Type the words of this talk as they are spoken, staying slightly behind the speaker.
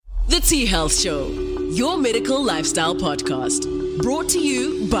The T Health Show, your medical lifestyle podcast, brought to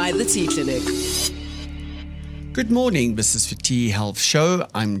you by the T Clinic. Good morning, this is the T Health Show.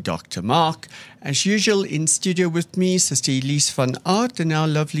 I'm Dr. Mark. As usual, in studio with me, Sister Elise van Aert and our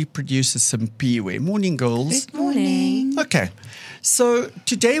lovely producer, Simpiwe. Morning, girls. Good morning. Okay, so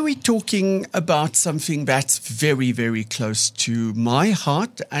today we're talking about something that's very, very close to my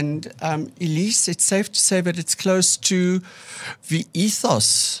heart. And Elise, it's safe to say that it's close to the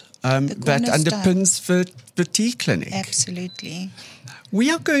ethos that underpins the T Clinic. Absolutely. We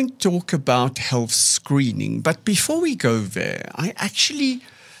are going to talk about health screening, but before we go there, I actually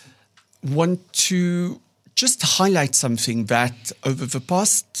want to just highlight something that over the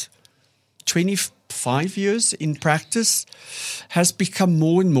past 25 years in practice has become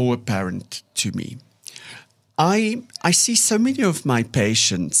more and more apparent to me. I see so many of my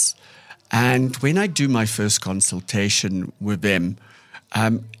patients, and when I do my first consultation with them,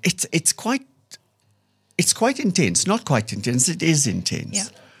 it's quite intense. Not quite intense, it is intense.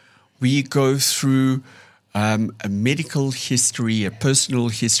 Yeah. We go through a medical history, a personal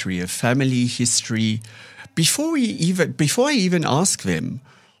history, a family history. Before I even ask them,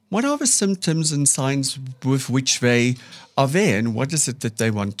 what are the symptoms and signs with which they are there, and what is it that they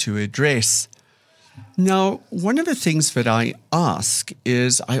want to address? Now, one of the things that I ask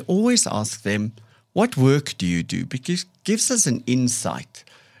is, I always ask them, what work do you do? Because it gives us an insight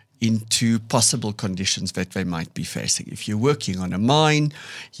into possible conditions that they might be facing. If you're working on a mine,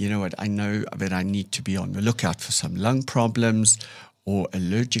 you know what, I know that I need to be on the lookout for some lung problems or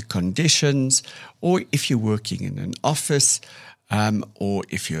allergic conditions, or if you're working in an office, or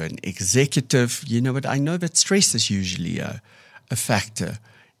if you're an executive, you know what, I know that stress is usually a factor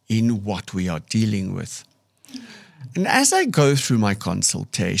in what we are dealing with. And as I go through my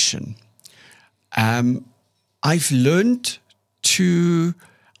consultation, I've learned to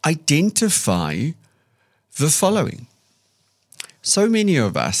identify the following. So many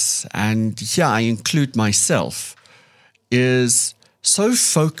of us, and here I include myself, is so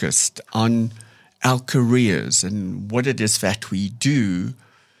focused on our careers and what it is that we do.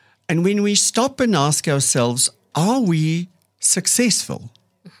 And when we stop and ask ourselves, are we successful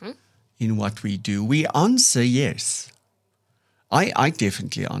in what we do? We answer yes. I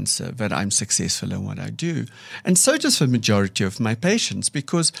definitely answer that I'm successful in what I do. And so does the majority of my patients,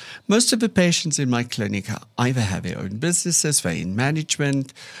 because most of the patients in my clinic either have their own businesses, they're in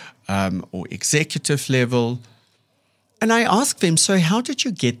management or executive level. And I ask them, so how did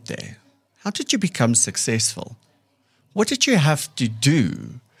you get there? How did you become successful? What did you have to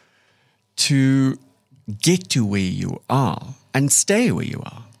do to get to where you are and stay where you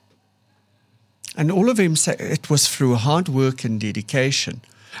are? And all of them say it was through hard work and dedication.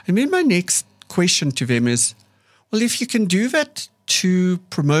 And then my next question to them is, well, if you can do that to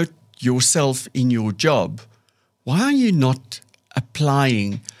promote yourself in your job, why are you not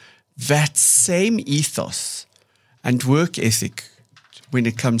applying that same ethos and work ethic when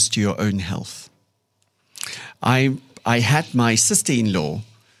it comes to your own health? I had my sister-in-law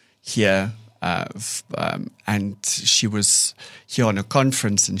here, and she was here on a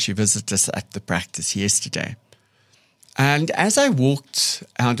conference, and she visited us at the practice yesterday. And as I walked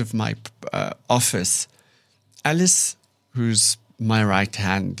out of my office, Alice, who's my right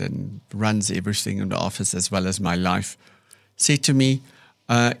hand and runs everything in the office as well as my life, said to me,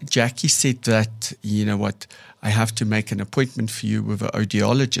 Jackie said that, you know what, I have to make an appointment for you with an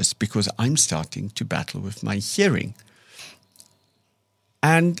audiologist because I'm starting to battle with my hearing.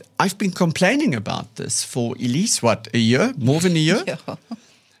 And I've been complaining about this for at least, a year? More than a year? Yeah.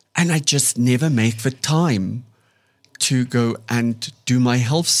 And I just never make the time to go and do my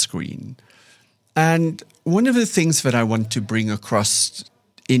health screen. And one of the things that I want to bring across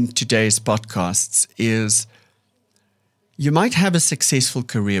in today's podcasts is you might have a successful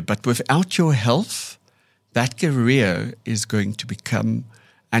career, but without your health, that career is going to come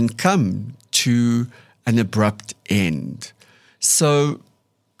to an abrupt end. So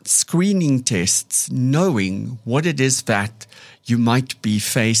screening tests, knowing what it is that you might be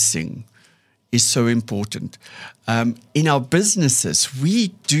facing, is so important. In our businesses, we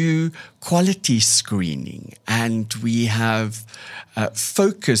do quality screening, and we have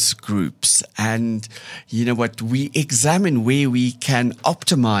focus groups, and you know what, we examine where we can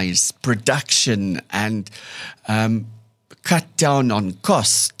optimize production and cut down on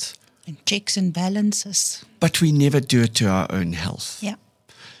cost. And checks and balances. But we never do it to our own health. Yeah.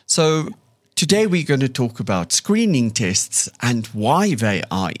 So today we're going to talk about screening tests and why they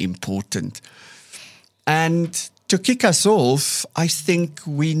are important. And to kick us off, I think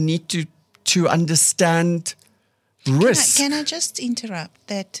we need to understand risk. Can I just interrupt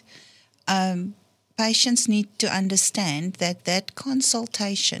that patients need to understand that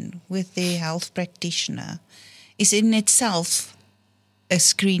consultation with their health practitioner is in itself a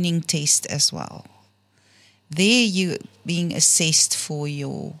screening test as well. There you being assessed for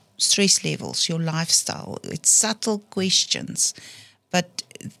your stress levels, your lifestyle. It's subtle questions, but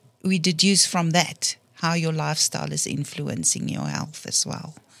we deduce from that how your lifestyle is influencing your health as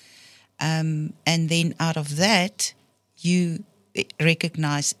well. And then out of that, you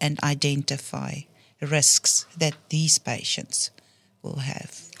recognize and identify risks that these patients will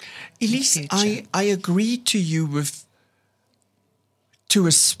have. Elise, I agree to you to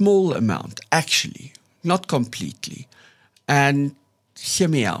a small amount, actually, not completely. And hear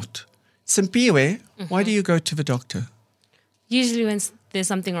me out. Simpiwe, why do you go to the doctor? Usually when there's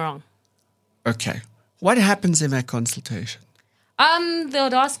something wrong. Okay. What happens in that consultation? They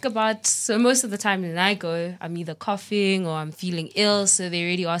would ask about, so most of the time when I go, I'm either coughing or I'm feeling ill. So they're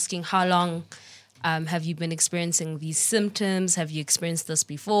really asking, how long have you been experiencing these symptoms? Have you experienced this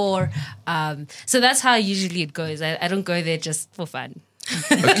before? So that's how usually it goes. I don't go there just for fun.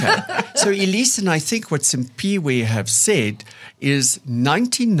 Okay. So Elise and I think what Simpiwe have said is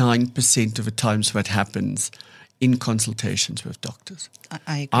 99% of the times what happens in consultations with doctors.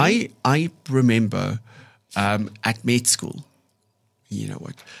 I agree. I remember at med school, you know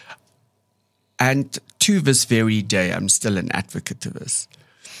what, and to this very day, I'm still an advocate of this,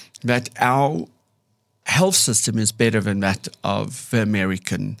 that our health system is better than that of the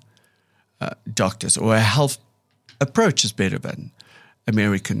American doctors, or our health approach is better than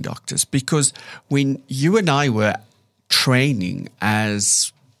American doctors. Because when you and I were training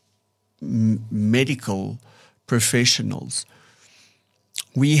as medical professionals,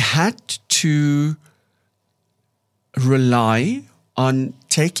 we had to rely on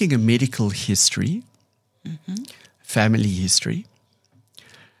taking a medical history, family history,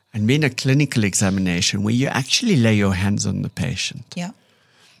 and then a clinical examination where you actually lay your hands on the patient. Yeah.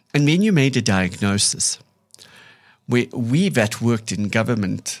 And then you made a diagnosis. We that worked in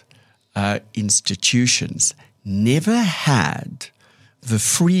government institutions never had the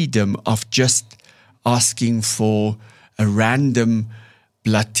freedom of just asking for a random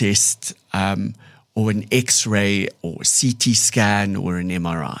blood test or an X-ray or a CT scan or an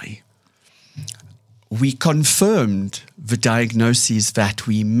MRI. We confirmed the diagnoses that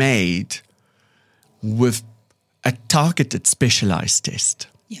we made with a targeted specialized test.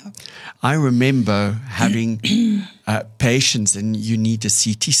 Yeah. I remember having patients and you need a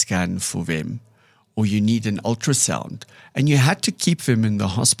CT scan for them or you need an ultrasound, and you had to keep them in the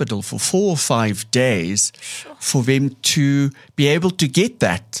hospital for 4 or 5 days for them to be able to get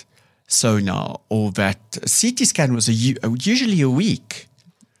that sonar, or that CT scan was usually a week.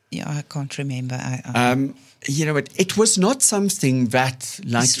 Yeah, I can't remember. You know, it was not something that,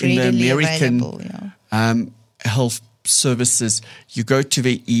 like It's in the readily American available, yeah. health services, you go to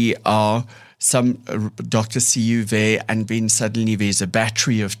the ER, some doctors see you there, and then suddenly there's a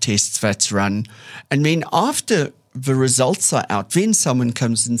battery of tests that's run. And then after the results are out, then someone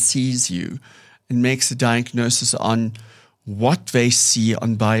comes and sees you and makes a diagnosis on what they see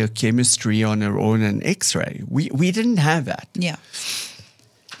on biochemistry or on an X-ray. We didn't have that. Yeah.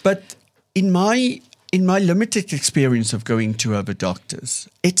 But in my limited experience of going to other doctors,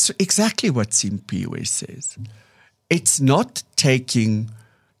 it's exactly what Simpiwe says. It's not taking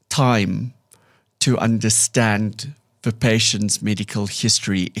time to understand the patient's medical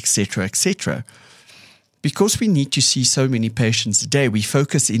history, etc., etc. Because we need to see so many patients a day, we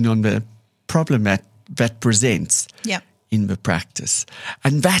focus in on the problem that presents in the practice.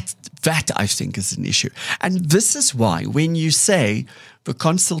 And that I think is an issue. And this is why when you say the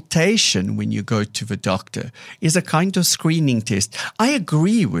consultation when you go to the doctor is a kind of screening test, I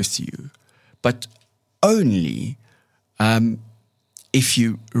agree with you, but only if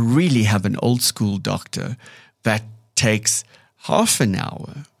you really have an old school doctor that takes half an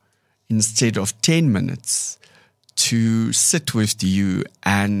hour instead of 10 minutes to sit with you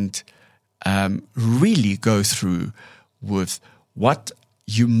and really go through with what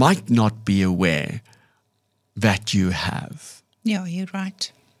you might not be aware that you have. Yeah, you're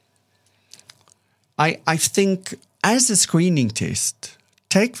right. I think as a screening test,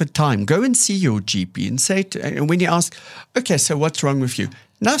 take the time, go and see your GP and say, and when you ask, okay, so what's wrong with you?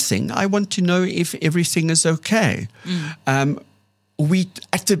 Nothing. I want to know if everything is okay. We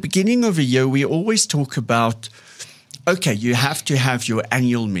at the beginning of the year, we always talk about, okay, you have to have your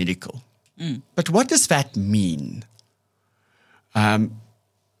annual medical. But what does that mean?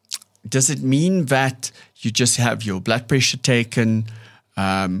 Does it mean that you just have your blood pressure taken?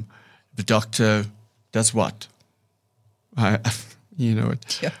 The doctor does what? You know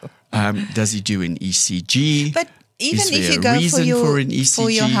it. Does he do an ECG? But even Is if there you a go reason for an for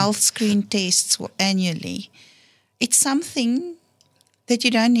your ECG? health screen tests annually, it's something that you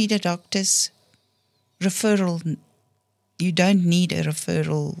don't need a doctor's referral. You don't need a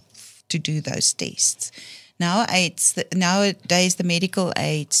referral to do those tests. Nowadays, the medical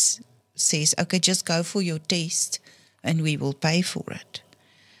aids says, okay, just go for your test and we will pay for it.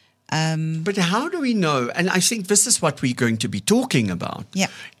 But how do we know? And I think this is what we're going to be talking about. Yeah.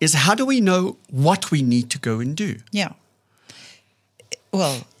 Is how do we know what we need to go and do? Yeah.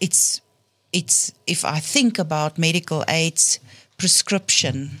 Well, it's if I think about medical aids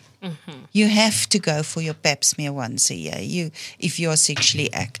prescription, you have to go for your pap smear once a year. If you are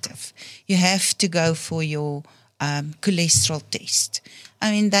sexually active, you have to go for your cholesterol test.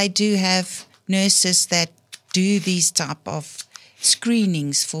 I mean, they do have nurses that do these type of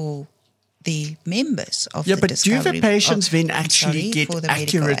screenings for the members of the But do discovery. the patients then I'm actually sorry, get for the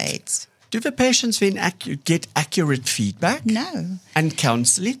medical accurate? aids. Do the patients then get accurate feedback? No, And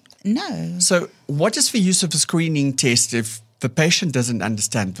counselling? no. So, what is the use of a screening test if the patient doesn't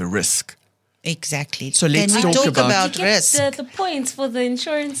understand the risk? Exactly. So let's Can we talk talk about- about You get risk? the points for the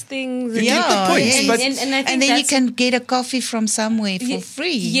insurance things. You get the points, yes. but- and I think And then you that's- can get a coffee from somewhere for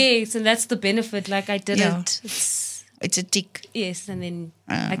free. Yes, and that's the benefit. Like I did Yeah. it. It's a tick. Yes, and then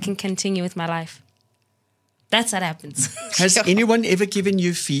I can continue with my life. That's what happens. Has anyone ever given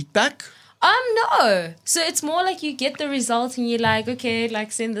you feedback? No. So it's more like you get the results and you're like, okay,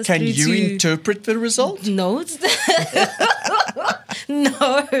 like send this Can through you to... interpret the result? No,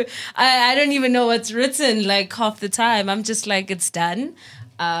 no. I don't even know what's written like half the time. I'm just like, it's done.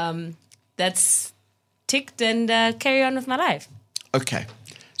 That's ticked and carry on with my life. Okay.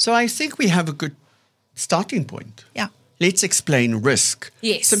 So I think we have a good starting point. Yeah. Let's explain risk.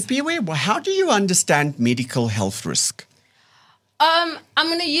 Yes. So, Piwe, how do you understand medical health risk? I'm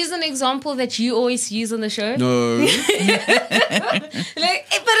going to use an example that you always use on the show. No. But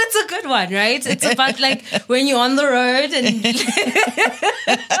it's a good one, right? It's about like when you're on the road and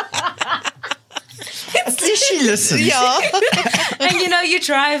She listens. Yeah. and you're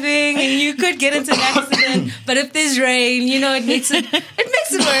driving and you could get into an accident, but if there's rain, it makes it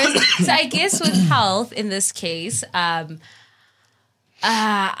worse. So I guess with health in this case, I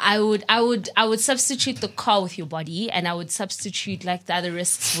would substitute the car with your body, and I would substitute like the other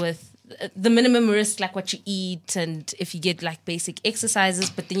risks with the minimum risk, like what you eat, and if you get like basic exercises,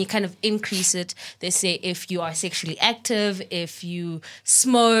 but then you kind of increase it. They say if you are sexually active, if you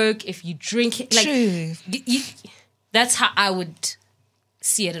smoke, if you drink, like True. that's how I would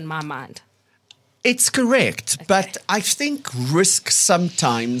see it in my mind. It's correct, but I think risk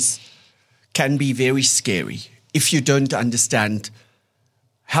sometimes can be very scary if you don't understand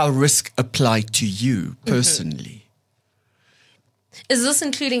how risk apply to you personally. Is this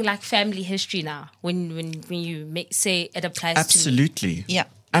including like family history now? When you say it applies Absolutely. Yeah.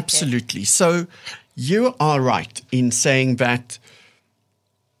 Absolutely. So you are right in saying that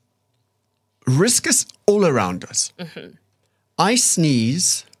risk is all around us. I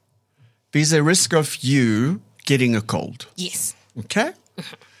sneeze, there's a risk of you getting a cold. to me? Yes. Okay?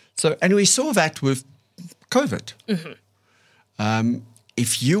 So, and we saw that with COVID.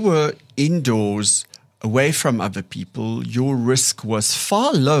 If you were indoors away from other people, your risk was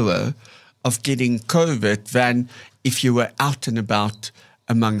far lower of getting COVID than if you were out and about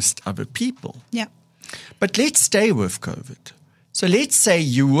amongst other people. Yeah. But let's stay with COVID. So let's say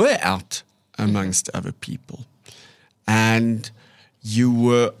you were out amongst other people and you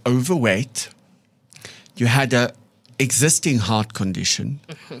were overweight, you had a existing heart condition,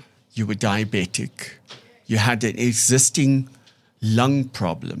 you were diabetic, you had an existing lung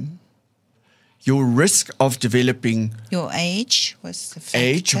problem, your risk of developing Your age was a factor.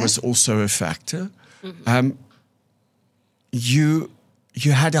 age was also a factor. You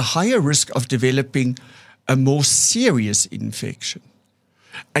had a higher risk of developing a more serious infection.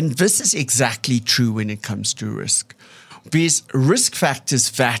 And this is exactly true when it comes to risk. There's risk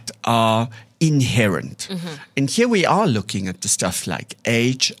factors that are inherent. And here we are looking at the stuff like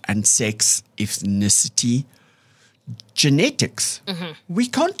age and sex, ethnicity, genetics. We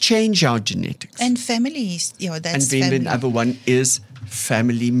can't change our genetics. And families. Yeah, that's And then family. the other one is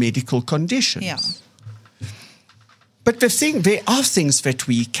family medical conditions. Yeah. But there are things that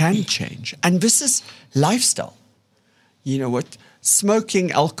we can change. And this is lifestyle. You know what?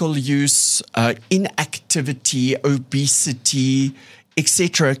 Smoking, alcohol use, inactivity, obesity,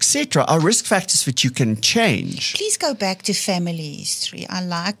 etc., are risk factors that you can change. Please go back to family history. I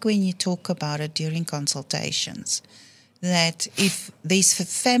like when you talk about it during consultations, that if there's a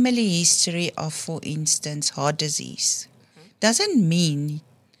family history of, for instance, heart disease, doesn't mean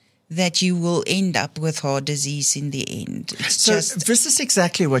that you will end up with heart disease in the end. It's So just this is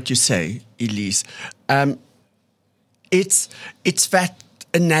exactly what you say, Elise. It's that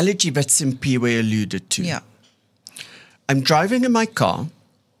analogy that Simpiwe alluded to. yeah, I'm driving in my car.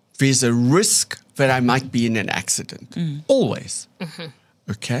 There's a risk that I might be in an accident. Always.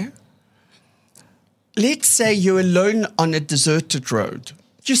 Okay? Let's say you're alone on a deserted road.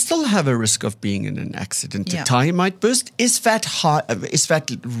 You still have a risk of being in an accident. Yeah. A tire might burst. Is that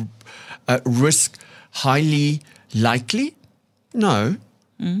risk highly likely? No.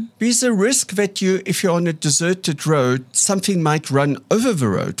 There's a risk that if you're on a deserted road, something might run over the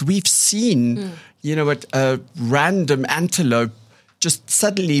road. We've seen, a random antelope just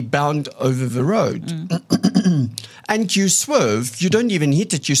suddenly bound over the road. And you swerve. You don't even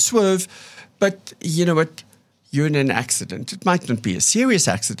hit it. You swerve. But you know what? You're in an accident. It might not be a serious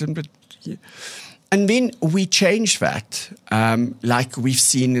accident, but... And then we change that, like we've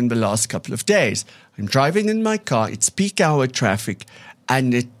seen in the last couple of days. I'm driving in my car. It's peak hour traffic,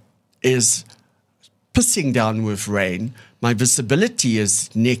 and it is pissing down with rain. My visibility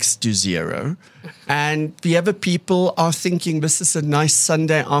is next to zero. And the other people are thinking this is a nice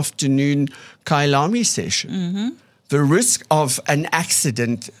Sunday afternoon Kailami session. The risk of an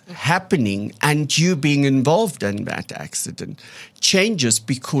accident happening and you being involved in that accident changes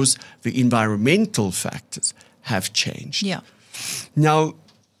because the environmental factors have changed. yeah, Now,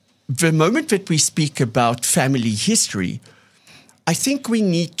 the moment that we speak about family history, I think we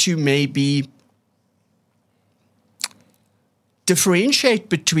need to maybe differentiate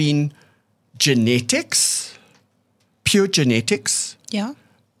between genetics, pure genetics, yeah,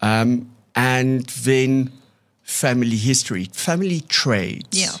 and then family history, family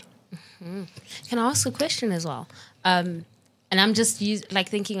traits. yeah. Can I ask a question as well? And I'm just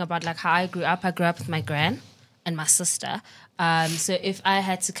thinking about how I grew up. I grew up with my gran and my sister. So if I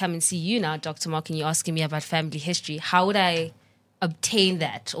had to come and see you now, Dr. Mark, and you're asking me about family history, how would I obtain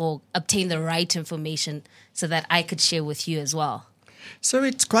that or obtain the right information so that I could share with you as well? So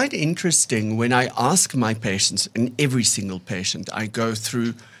it's quite interesting when I ask my patients, and every single patient, I go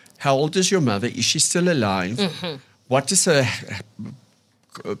through, how old is your mother? Is she still alive? What is her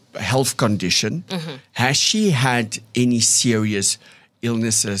health condition? Has she had any serious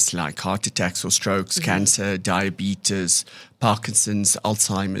illnesses like heart attacks or strokes, cancer, diabetes, Parkinson's,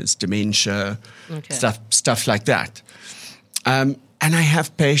 Alzheimer's, dementia, stuff like that? And I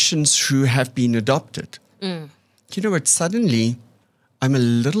have patients who have been adopted. You know what? Suddenly, I'm a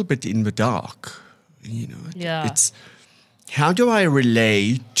little bit in the dark. Yeah. It's how do I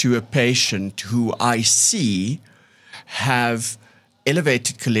relay to a patient who I see have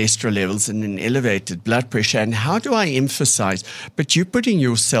elevated cholesterol levels and an elevated blood pressure, and how do I emphasize, but you're putting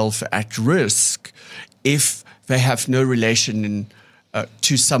yourself at risk if they have no relation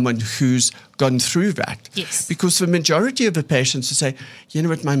to someone who's gone through that. Yes. Because the majority of the patients will say, you know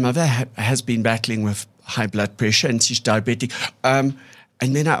what, my mother has been battling with high blood pressure and she's diabetic.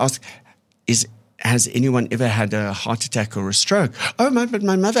 And then I ask, has anyone ever had a heart attack or a stroke? Oh, but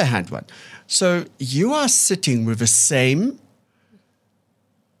my mother had one. So you are sitting with the same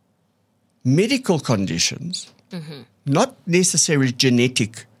medical conditions, not necessarily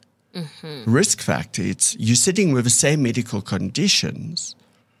genetic risk factor. It's you're sitting with the same medical conditions.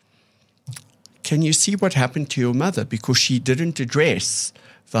 Can you see what happened to your mother? Because she didn't address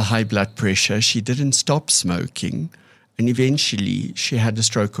the high blood pressure. She didn't stop smoking. And eventually she had a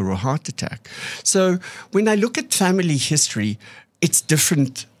stroke or a heart attack. So when I look at family history, it's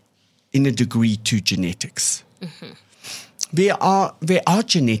different in a degree to genetics. There are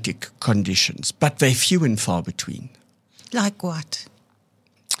genetic conditions, but they're few and far between. Like what?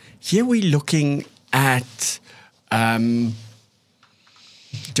 Here we're looking at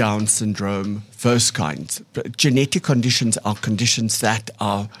Down syndrome, those kinds. But genetic conditions are conditions that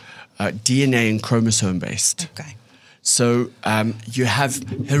are DNA and chromosome based. Okay. So you have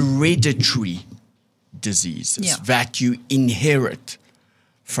hereditary diseases that you inherit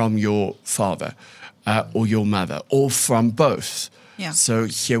from your father or your mother, or from both. Yeah. So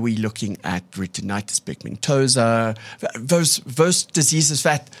here we're looking at retinitis pigmentosa, those diseases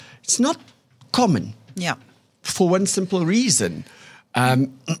that it's not common. Yeah. For one simple reason.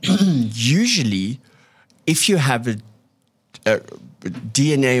 Usually, if you have a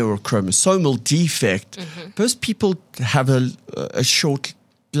DNA or a chromosomal defect, those people have a short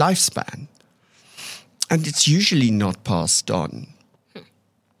lifespan. And it's usually not passed on.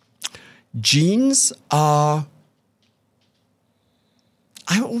 Genes are,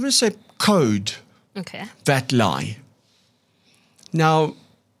 I almost say, code that lie. Now,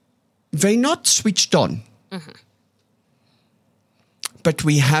 they're not switched on. but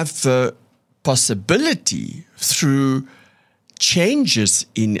we have the possibility through changes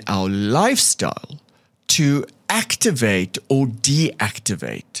in our lifestyle to activate or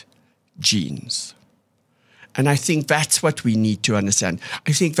deactivate genes. And I think that's what we need to understand.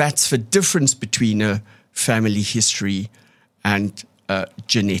 I think that's the difference between a family history and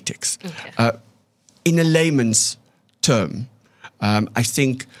genetics. Okay. In a layman's term, I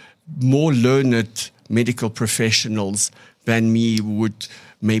think more learned medical professionals than me would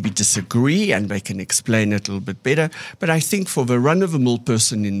maybe disagree, and they can explain it a little bit better. But I think for the run-of-the-mill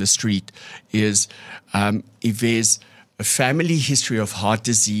person in the street is if there's a family history of heart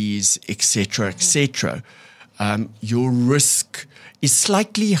disease, etc., your risk is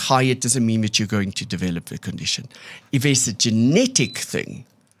slightly high. It doesn't mean that you're going to develop the condition. If there's a genetic thing,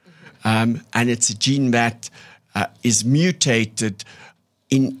 and it's a gene that is mutated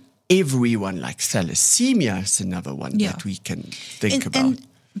in everyone, like thalassemia is another one that we can think about. And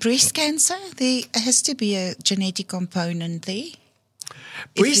breast cancer, there has to be a genetic component there.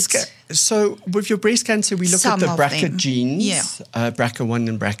 So with your breast cancer, we look at the BRCA genes, BRCA1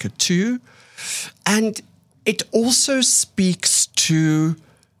 and BRCA2, and it also speaks to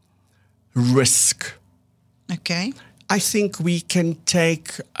risk. Okay. I think we can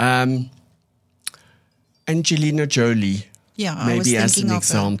take Angelina Jolie maybe as an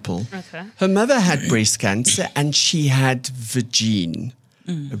example. Okay. Her mother had breast cancer and she had the gene,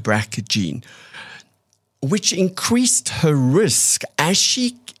 a BRCA gene, which increased her risk as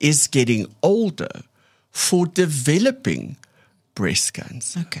she is getting older for developing breast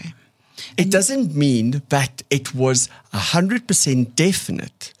cancer. Okay. It doesn't mean that it was 100%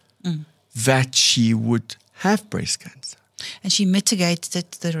 definite that she would have breast cancer. And she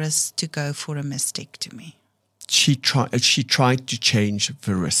mitigated the risk to go for a mastectomy. She tried to change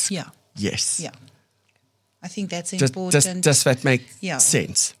the risk. Yeah. Yes. Yeah. I think that's important. Does that make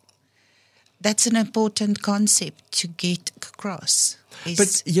sense? That's an important concept to get across.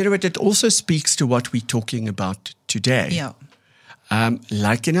 But you know what? It also speaks to what we're talking about today. Yeah.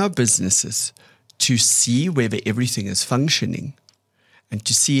 Like in our businesses, to see whether everything is functioning and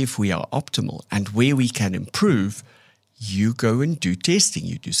to see if we are optimal and where we can improve, you go and do testing.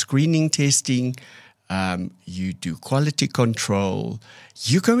 You do screening testing. You do quality control.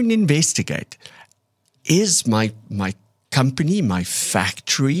 You go and investigate. Is my company, my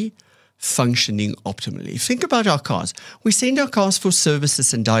factory, functioning optimally? Think about our cars. We send our cars for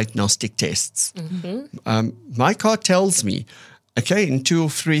services and diagnostic tests. My car tells me, okay, in 2,000 or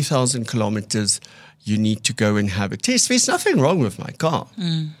 3,000 kilometers, you need to go and have a test. There's nothing wrong with my car.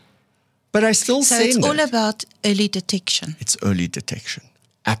 But I still send it. So it's all about early detection. It's early detection.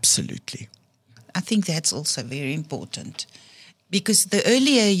 Absolutely. I think that's also very important. Because the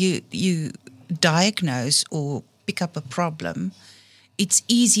earlier you diagnose or pick up a problem, it's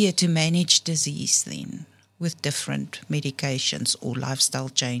easier to manage disease then with different medications or lifestyle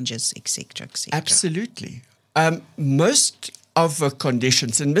changes, etc., etc. Absolutely. Most of the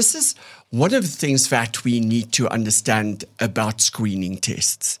conditions, and this is one of the things that we need to understand about screening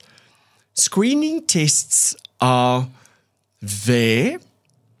tests. Screening tests are there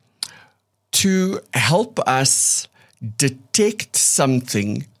to help us detect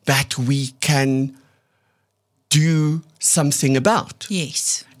something that we can do something about.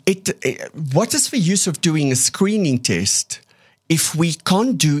 Yes. What is the use of doing a screening test if we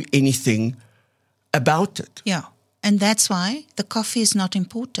can't do anything about it? Yeah. And that's why the coffee is not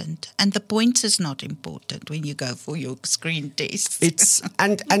important and the points is not important when you go for your screen tests.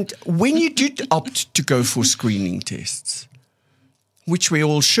 And when you do opt to go for screening tests, which we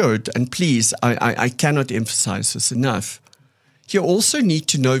all should, and please, I cannot emphasize this enough, you also need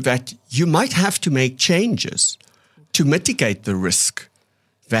to know that you might have to make changes to mitigate the risk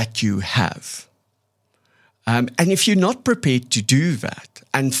that you have. And if you're not prepared to do that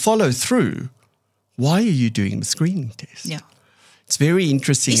and follow through, why are you doing the screening test? Yeah. It's very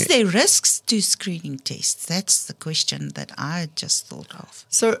interesting. Is there risks to screening tests? That's the question that I just thought of.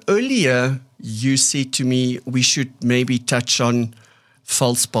 So earlier you said to me we should maybe touch on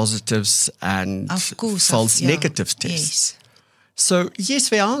false positives and false negative tests. Yes. So yes,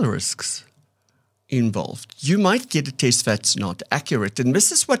 there are risks involved. You might get a test that's not accurate, and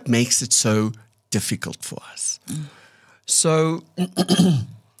this is what makes it so difficult for us. So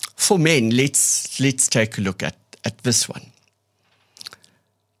for men, let's take a look at this one.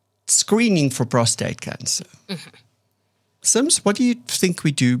 Screening for prostate cancer. Sims, what do you think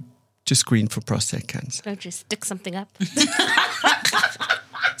we do to screen for prostate cancer? Don't you stick something up?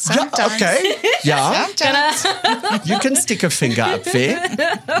 Sometimes. Yeah, okay. Yeah. Sometimes. You can stick a finger up there.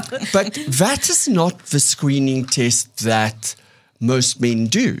 But that is not the screening test that most men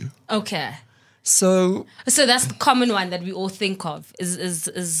do. Okay. So that's the common one that we all think of.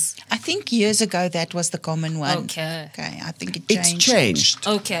 Is I think years ago that was the common one. Okay. Okay, I think it changed. it's changed.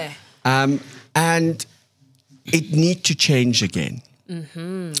 okay. And it need to change again.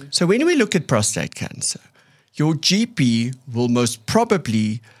 So when we look at prostate cancer, your GP will most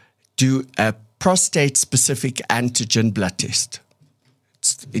probably do a prostate-specific antigen blood test.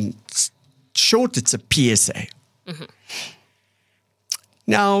 In short, it's a PSA.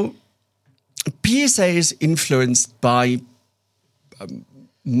 Now, PSA is influenced by a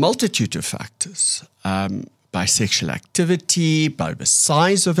multitude of factors, by sexual activity, by the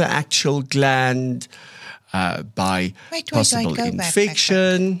size of the actual gland, by possible go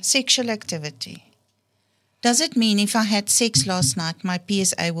infection. back. Sexual activity. Does it mean if I had sex last night, my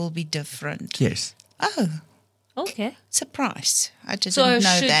PSA will be different? Yes. Oh, Okay. surprise. I didn't So know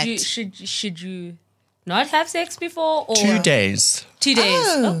should that. should you not have sex before or 2 days. 2 days?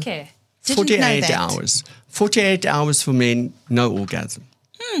 Oh. Okay. Didn't know 48 that. hours. 48 hours for men, no orgasm.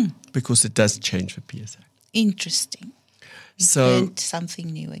 Because it does change the PSA. Interesting. So, Learned something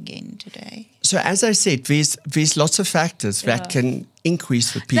new again today. so as I said, there's lots of factors that can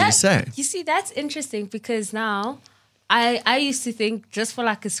increase the PSA. That, you see, that's interesting because now I used to think just for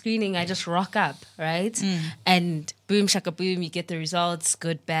like a screening, I just rock up, right? And boom, shaka boom, you get the results,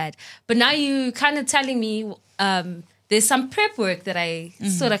 good, bad. But now you kind of telling me there's some prep work that I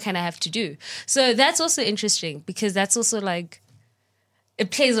sort of kind of have to do. So that's also interesting because that's also like, it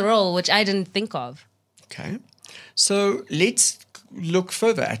plays a role, which I didn't think of. Okay. So let's look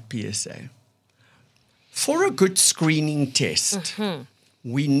further at PSA. For a good screening test,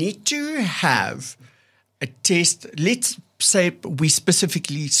 we need to have a test. Let's say we're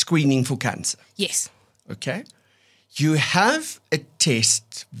specifically screening for cancer. Yes. Okay. You have a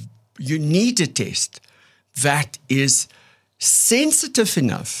test, you need a test that is sensitive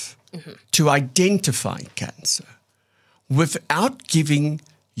enough to identify cancer without giving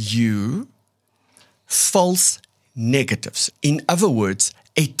you false negatives. In other words,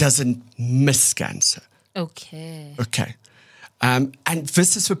 it doesn't miss cancer. Okay. Okay. And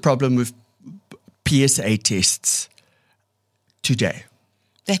this is the problem with PSA tests today.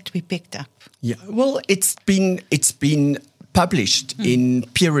 That we picked up. Yeah. Well, it's been published in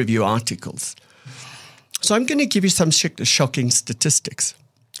peer review articles. So I'm going to give you some shocking statistics.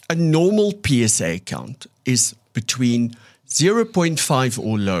 A normal PSA count is between 0.5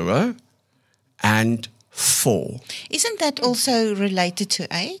 or lower and 4. Isn't that also related to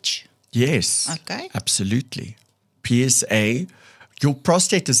age? Yes. Okay. Absolutely. PSA, your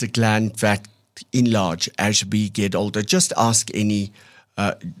prostate is a gland that enlarge as we get older. Just ask any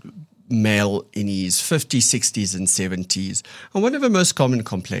male in his 50s, 60s, and 70s. And one of the most common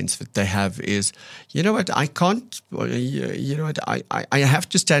complaints that they have is, you know what, I can't, you know what, I have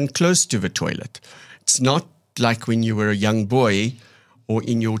to stand close to the toilet. It's not like when you were a young boy or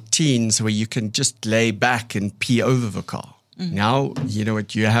in your teens where you can just lay back and pee over the car. Now, you know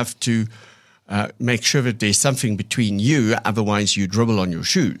what, you have to make sure that there's something between you, otherwise you dribble on your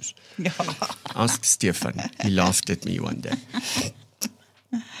shoes. Ask Stefan. He laughed at me one day.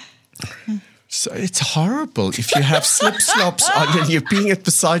 So it's horrible if you have slip-slops on and you're peeing at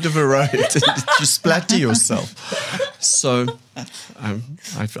the side of a road and you splatter yourself. So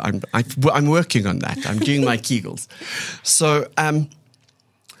I'm working on that. I'm doing my Kegels. So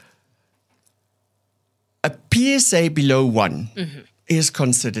a PSA below 1 is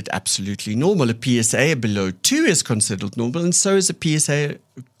considered absolutely normal. A PSA below 2 is considered normal, and so is a PSA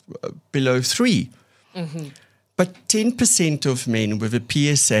below 3. But 10% of men with a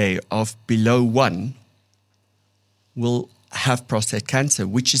PSA of below 1 will have prostate cancer,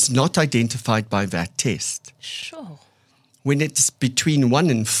 which is not identified by that test. Sure. When it's between 1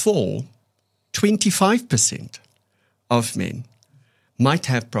 and 4, 25% of men might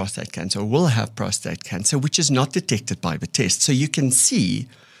have prostate cancer or will have prostate cancer, which is not detected by the test. So you can see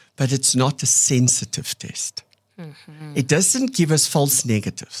that it's not a sensitive test. It doesn't give us false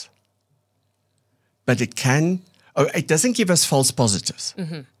negatives, but it can, it doesn't give us false positives,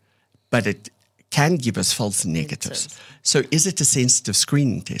 but it can give us false negatives. So is it a sensitive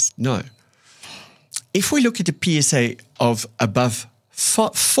screening test? No. If we look at a PSA of above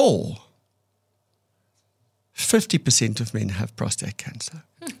 4, 50% of men have prostate cancer.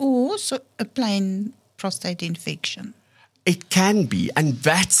 Or so a plain prostate infection. It can be, and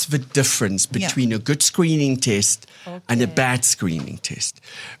that's the difference between a good screening test and a bad screening test.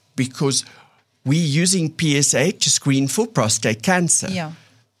 Because we're using PSA to screen for prostate cancer. Yeah.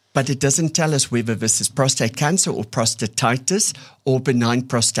 but it doesn't tell us whether this is prostate cancer or prostatitis or benign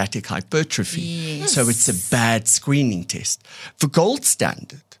prostatic hypertrophy. Yes. So it's a bad screening test. The gold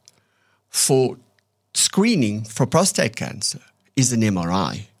standard for screening for prostate cancer is an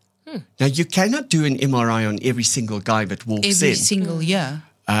MRI. Now, you cannot do an MRI on every single guy that walks in. Every single year.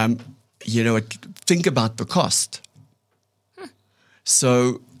 Think about the cost.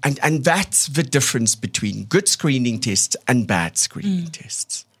 So, and that's the difference between good screening tests and bad screening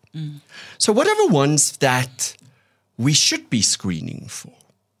tests. So what are the ones that we should be screening for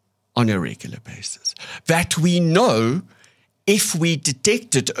on a regular basis? That we know if we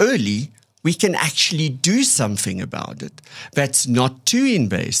detect it early, we can actually do something about it that's not too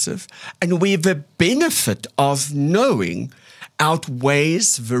invasive, and where the benefit of knowing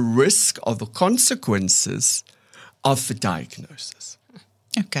outweighs the risk of the consequences of the diagnosis.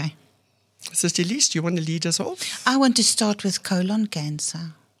 Okay. Sister Elise, do you want to lead us off? I want to start with colon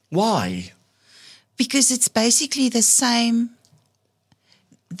cancer. Why? Because it's basically the same.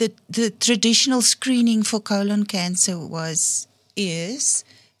 The traditional screening for colon cancer is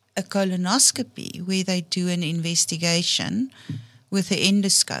a colonoscopy where they do an investigation with an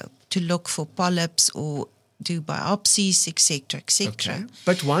endoscope to look for polyps or do biopsies, etc., etc. Okay.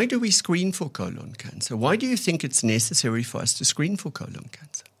 But why do we screen for colon cancer? Why do you think it's necessary for us to screen for colon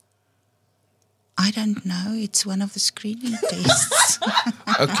cancer? I don't know. It's one of the screening tests.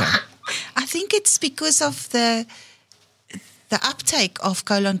 Okay. I think it's because of the uptake of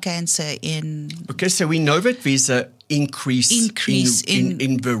colon cancer in... Okay, so we know that there's an increase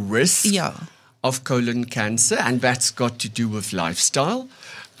in the risk of colon cancer, and that's got to do with lifestyle.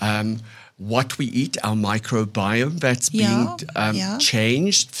 What we eat, our microbiome that's being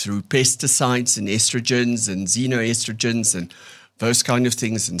changed through pesticides and estrogens and xenoestrogens and those kind of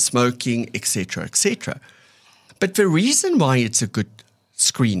things, and smoking, etc., etc. But the reason why it's a good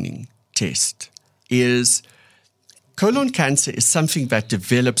screening test is colon cancer is something that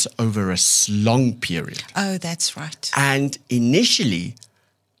develops over a long period. Oh, that's right. And initially,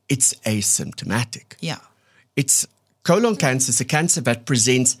 it's asymptomatic. Yeah. Colon cancer is a cancer that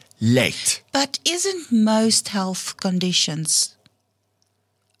presents late. But isn't most health conditions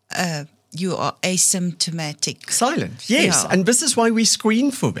you are asymptomatic? Silent, yes. Yeah. And this is why we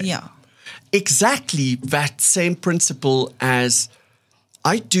screen for them. Yeah. Exactly that same principle as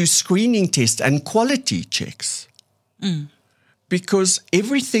I do screening tests and quality checks. Because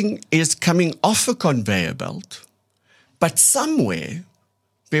everything is coming off a conveyor belt, but somewhere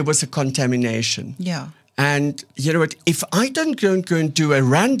there was a contamination. Yeah. And you know what? If I don't go and do a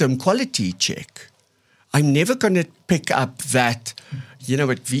random quality check, I'm never going to pick up that, you know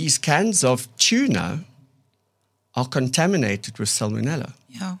what, these cans of tuna are contaminated with salmonella.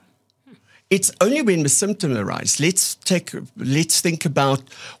 Yeah. It's only when the symptom arises. Let's think about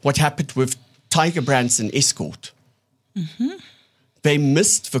what happened with Tiger Brands and Escort. Mm-hmm. They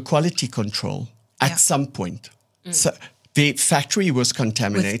missed the quality control at some point. So the factory was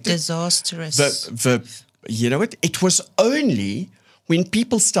contaminated. With disastrous. You know what? It was only when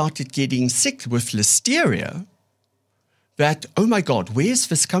people started getting sick with listeria that, oh my God, where's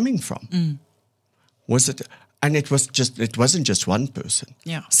this coming from? Was it? And it wasn't just one person.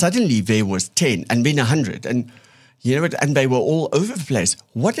 Yeah. Suddenly there was 10 and then 100, and you know what? And they were all over the place.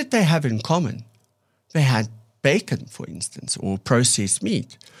 What did they have in common? They had bacon, for instance, or processed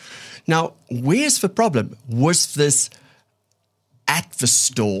meat. Now, where's the problem? Was this at the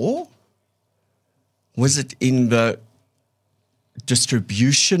store? Was it in the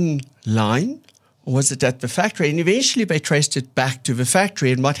distribution line? Or was it at the factory? And eventually they traced it back to the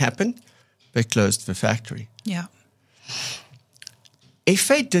factory. And what happened? They closed the factory. Yeah. If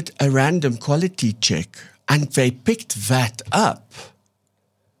they did a random quality check and they picked that up,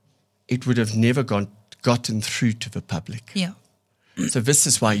 it would have never gotten through to the public. Yeah. So this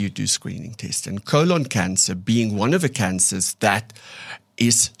is why you do screening tests. And colon cancer being one of the cancers that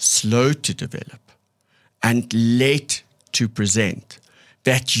is slow to develop and late to present,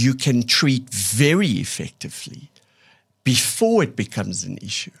 that you can treat very effectively before it becomes an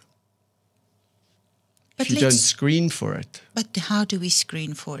issue. But If you don't screen for it. But how do we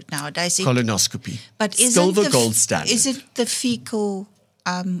screen for it nowadays? Colonoscopy. But still the gold standard. Is it the fecal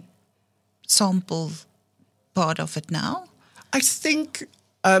sample part of it now? I think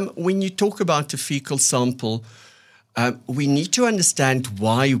when you talk about a fecal sample, we need to understand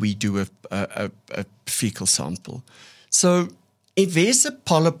why we do a fecal sample. So if there's a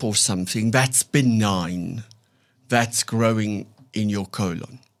polyp or something that's benign, that's growing in your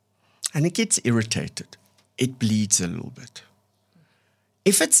colon, and it gets irritated, it bleeds a little bit.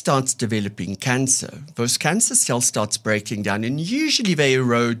 if it starts developing cancer, those cancer cells starts breaking down, and usually they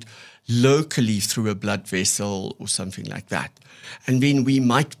erode locally through a blood vessel or something like that. And then we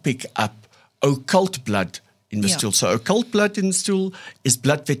might pick up occult blood in the stool. So occult blood in the stool is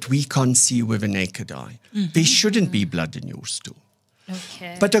blood that we can't see with a naked eye. There shouldn't be blood in your stool.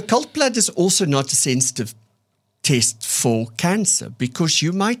 Okay. But occult blood is also not a sensitive test for cancer because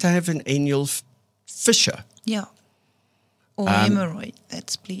you might have an anal fissure. Yeah. Or hemorrhoid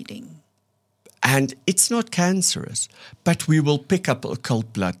that's bleeding. And it's not cancerous, but we will pick up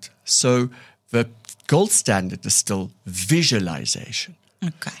occult blood. So the gold standard is still visualization.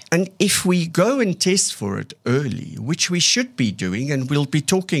 Okay. And if we go and test for it early, which we should be doing, and we'll be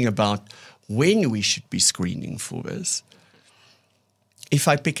talking about when we should be screening for this, if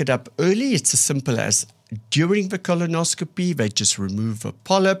I pick it up early, it's as simple as during the colonoscopy, they just remove a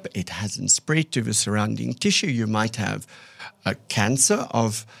polyp. It hasn't spread to the surrounding tissue. You might have a cancer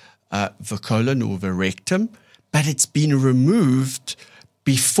of the colon or the rectum, but it's been removed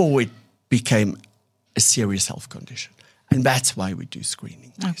before it became a serious health condition. And that's why we do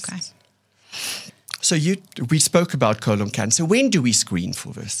screening tests. Okay. So we spoke about colon cancer. When do we screen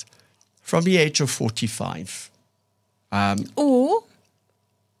for this? From the age of 45. Or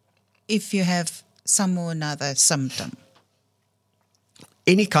if you have some or another symptom.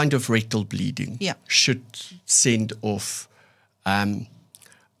 Any kind of rectal bleeding should send off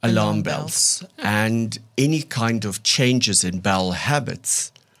alarm bells. And any kind of changes in bowel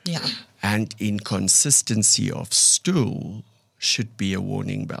habits and inconsistency of stool should be a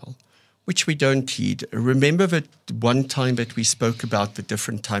warning bell, which we don't heed. Remember that one time that we spoke about the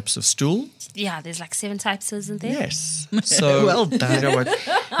different types of stool? Yeah, there's like 7 types, isn't there? Yes. So Well done. you know what?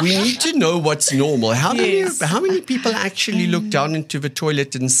 We need to know what's normal. How many people actually look down into the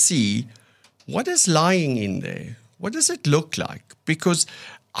toilet and see what is lying in there? What does it look like? Because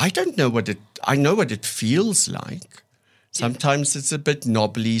I don't know I know what it feels like. Sometimes it's a bit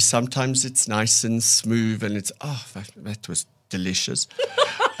knobbly. Sometimes it's nice and smooth, and it's that was delicious.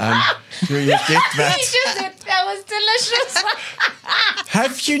 Do you get that? You just said that was delicious.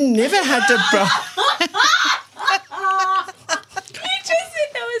 Have you never had a You just said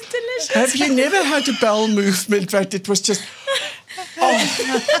that was delicious. Have you never had a bowel movement that it was just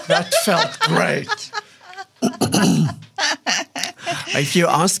that felt great? If you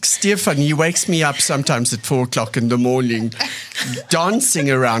ask Stefan, he wakes me up sometimes at 4:00 in the morning, dancing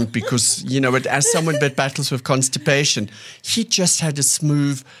around because, as someone that battles with constipation, he just had a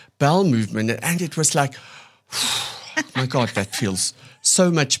smooth bowel movement. And it was like, my God, that feels so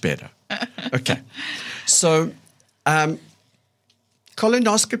much better. Okay. So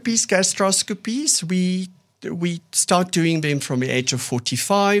colonoscopies, gastroscopies, we start doing them from the age of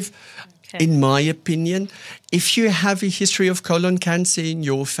 45. Okay. In my opinion, if you have a history of colon cancer in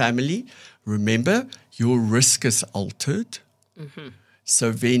your family, remember your risk is altered. Mm-hmm.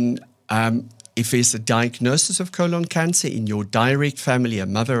 So then if there's a diagnosis of colon cancer in your direct family, a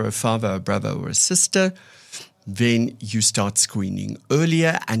mother, a father, a brother, or a sister, then you start screening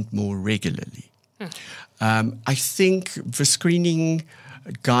earlier and more regularly. I think the screening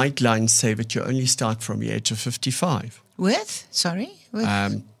guidelines say that you only start from the age of 55. With?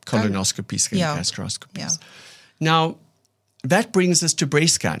 Colonoscopies and gastroscopies. Yeah. Now, that brings us to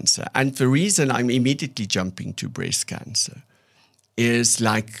breast cancer. And the reason I'm immediately jumping to breast cancer is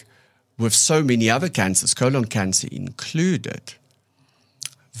like with so many other cancers, colon cancer included,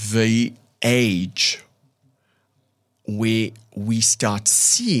 the age where we start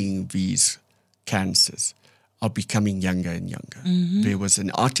seeing these cancers are becoming younger and younger. Mm-hmm. There was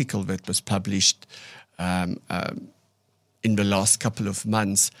an article that was published in the last couple of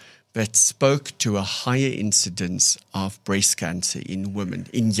months that spoke to a higher incidence of breast cancer in women,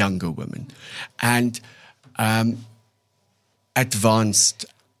 in younger women, and advanced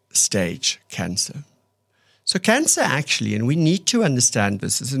stage cancer. So cancer actually, and we need to understand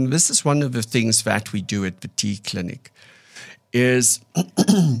this, and this is one of the things that we do at the T Clinic, is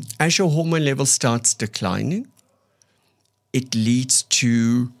as your hormone level starts declining, it leads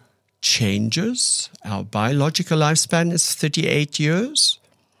to changes. Our biological lifespan is 38 years.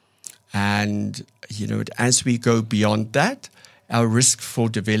 And, as we go beyond that, our risk for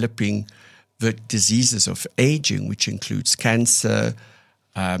developing the diseases of aging, which includes cancer,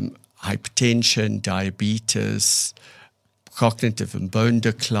 hypertension, diabetes, cognitive and bone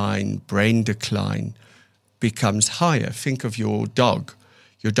decline, brain decline, becomes higher. Think of your dog.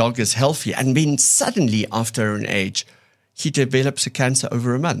 Your dog is healthy, and then suddenly, after an age, he develops a cancer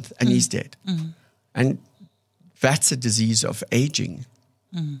over a month, and he's dead. Mm. And that's a disease of aging.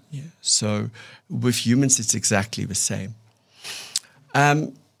 Mm. Yeah. So with humans, it's exactly the same.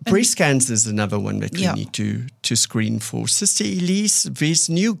 Breast cancer is another one that we Yeah. need to screen for. Sister Elise, there's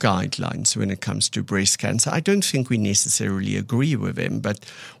new guidelines when it comes to breast cancer. I don't think we necessarily agree with them, but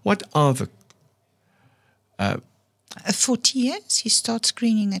what are the... 40 years, you start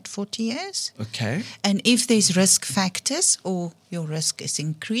screening at 40 years. Okay. And if there's risk factors or your risk is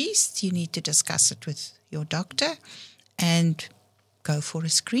increased, you need to discuss it with your doctor and go for a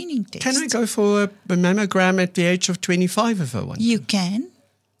screening test. Can I go for a mammogram at the age of 25 if I want? You can.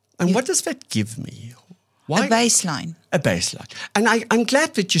 And what does that give me? Why? A baseline. A baseline. And I'm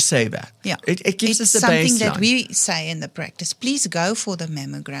glad that you say that. Yeah. It gives it's us a baseline. something that we say in the practice. Please go for the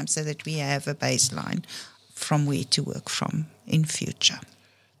mammogram so that we have a baseline from where to work from in future.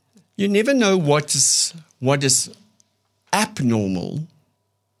 You never know what is abnormal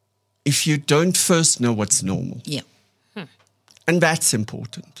if you don't first know what's normal. Yeah. And that's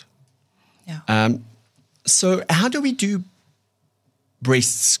important. Yeah. So how do we do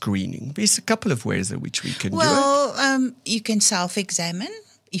breast screening? There's a couple of ways in which we can do it. Well, you can self-examine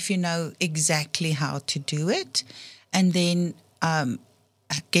if you know exactly how to do it, and then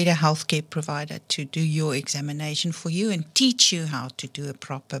get a healthcare provider to do your examination for you and teach you how to do a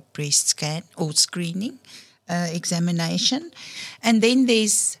proper breast scan or screening examination. And then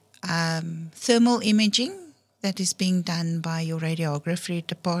there's thermal imaging that is being done by your radiography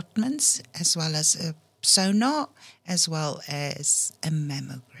departments, as well as a sonar, as well as a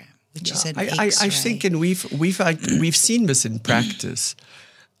mammogram, which is an X-ray. I think, and we've seen this in practice.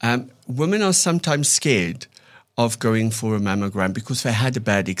 Women are sometimes scared of going for a mammogram because they had a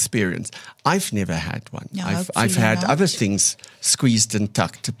bad experience. I've never had one. No, I've had not. other things squeezed and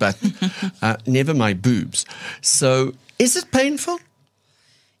tucked, but never my boobs. So is it painful?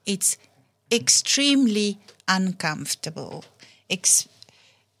 It's extremely uncomfortable.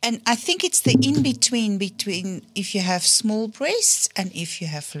 And I think it's the in-between between if you have small breasts and if you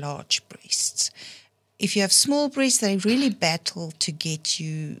have large breasts. If you have small breasts, they really battle to get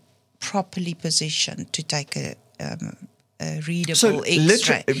you properly positioned to take a readable So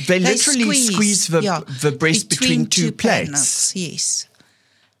X-ray. they literally squeeze the breast between two plates. panels, yes.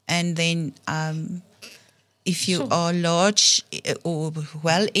 And then if you are large or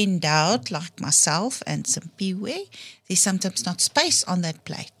well endowed, like myself and some Piwe, there's sometimes not space on that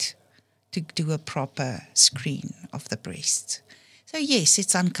plate to do a proper screen of the breast. So yes,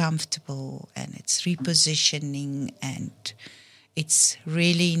 it's uncomfortable and it's repositioning and it's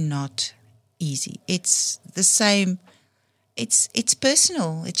really not easy. It's the same. It's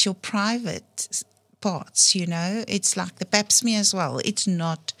personal. It's your private parts, you know. It's like the pap smear as well. It's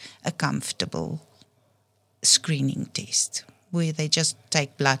not a comfortable screening test where they just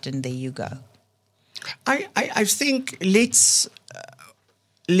take blood and there you go. I think let's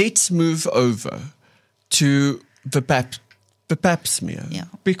move over to the pap smear. Yeah.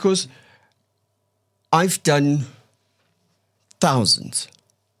 Because I've done thousands.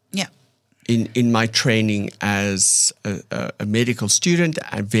 Yeah. In my training as a medical student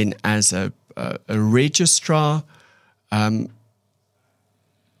and then as a registrar.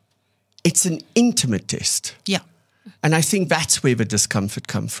 It's an intimate test. Yeah. And I think that's where the discomfort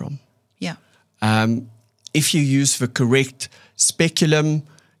comes from. Yeah. If you use the correct speculum,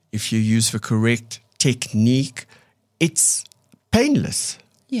 if you use the correct technique, it's painless.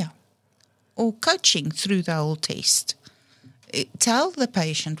 Yeah. Or coaching through the whole test. Tell the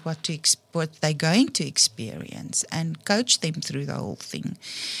patient what they're going to experience and coach them through the whole thing.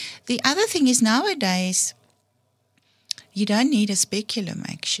 The other thing is nowadays, you don't need a speculum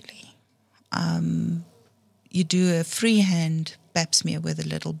actually. You do a freehand pap smear with a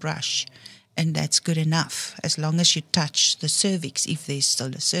little brush, and that's good enough as long as you touch the cervix, if there's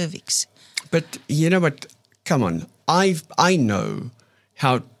still a cervix. But you know what? Come on. I know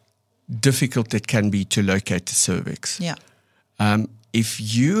how difficult it can be to locate the cervix. Yeah. If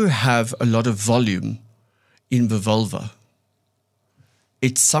you have a lot of volume in the vulva,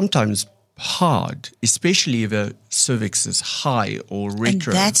 it's sometimes hard, especially if the cervix is high or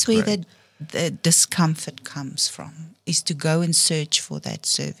retro. And that's where the discomfort comes from, is to go and search for that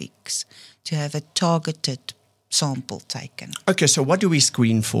cervix, to have a targeted sample taken. Okay, so what do we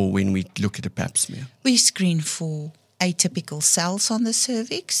screen for when we look at a pap smear? We screen for atypical cells on the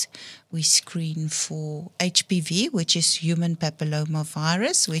cervix. We screen for HPV, which is human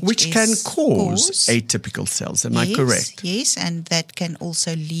papillomavirus, which can cause atypical cells. Am I correct? Yes, and that can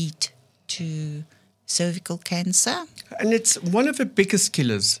also lead to cervical cancer. And it's one of the biggest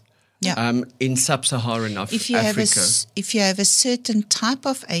killers in sub-Saharan Africa. If you have a certain type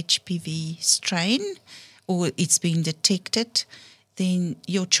of HPV strain, or it's been detected, then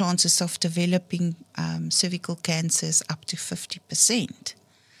your chances of developing cervical cancer is up to 50%.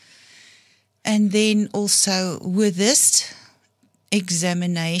 And then also with this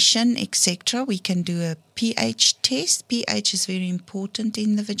examination, etc., we can do a pH test. pH is very important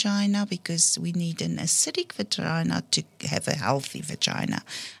in the vagina because we need an acidic vagina to have a healthy vagina.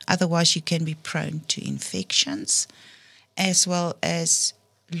 Otherwise, you can be prone to infections, as well as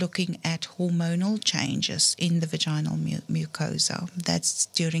looking at hormonal changes in the vaginal mucosa. That's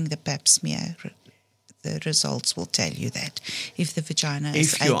during the pap smear. The results will tell you that if the vagina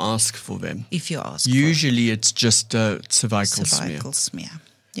is... If you ask for them. If you ask Usually it's just a cervical smear.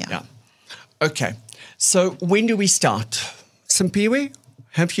 Yeah. Okay. So when do we start? Simpiwe,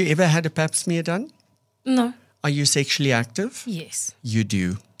 have you ever had a pap smear done? No. Are you sexually active? Yes. You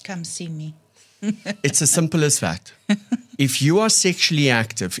do. Come see me. It's as simple as that. If you are sexually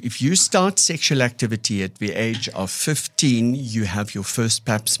active, if you start sexual activity at the age of 15, you have your first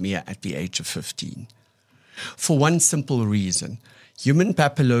pap smear at the age of 15. For one simple reason, human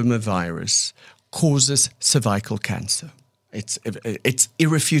papillomavirus causes cervical cancer. It's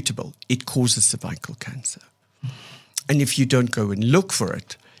irrefutable. It causes cervical cancer. And if you don't go and look for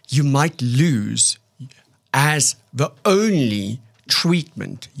it, you might lose, as the only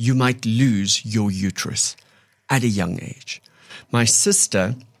treatment, you might lose your uterus at a young age. My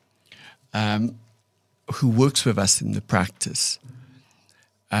sister, who works with us in the practice,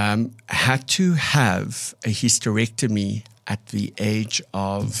 had to have a hysterectomy at the age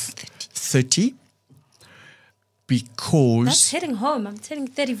of 30 because... That's hitting home. I'm turning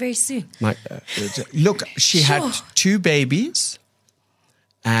 30 very soon. Look, she had 2 babies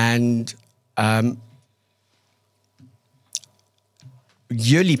and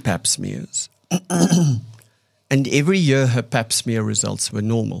yearly pap smears. And every year her pap smear results were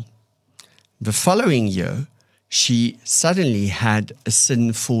normal. The following year, she suddenly had a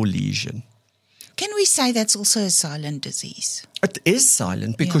SIN4 lesion. Can we say that's also a silent disease? It is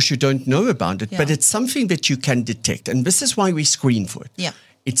silent because you don't know about it, but it's something that you can detect. And this is why we screen for it. Yeah.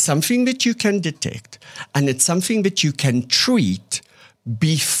 It's something that you can detect, and it's something that you can treat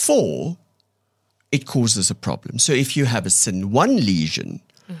before it causes a problem. So if you have a SIN1 lesion,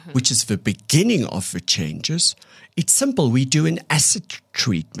 which is the beginning of the changes, it's simple. We do an acid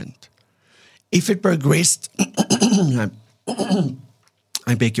treatment. If it progressed,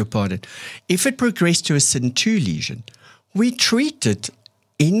 I beg your pardon. If it progressed to a SIN2 lesion, we treat it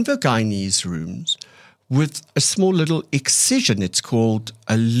in the gynae's rooms with a small little excision. It's called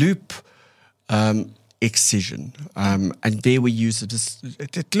a loop excision. And there we use it as,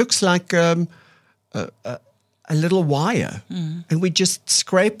 it looks like a little wire. And we just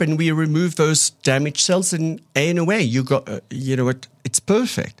scrape and we remove those damaged cells and away. You got, it's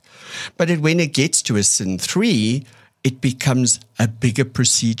perfect. But when it gets to a SIN3, it becomes a bigger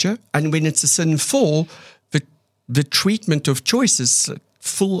procedure. And when it's a SIN4, the treatment of choice is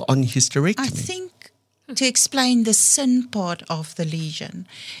full on hysterectomy. I think to explain the SIN part of the lesion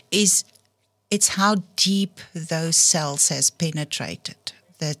is it's how deep those cells has penetrated,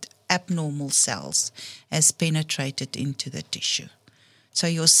 that abnormal cells has penetrated into the tissue. So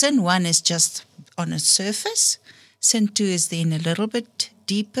your SIN1 is just on a surface. SIN2 is then a little bit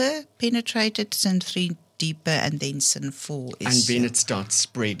deeper penetrated, SIN3 deeper, and then SIN4 is... And then it starts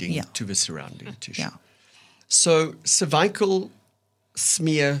spreading to the surrounding tissue. Yeah. So cervical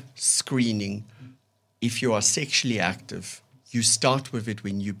smear screening, if you are sexually active, you start with it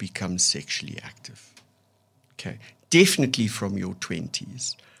when you become sexually active. Okay. Definitely from your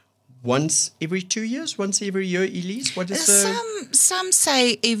 20s. Once every 2 years, once every year, Elise? What is Some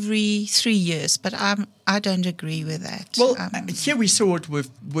say every 3 years, but I don't agree with that. Well, here we saw it with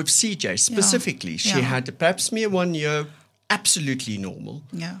CJ specifically. She had a pap smear 1 year, absolutely normal.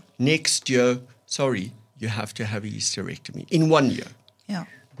 Yeah. Next year, sorry, you have to have a hysterectomy in 1 year. Yeah.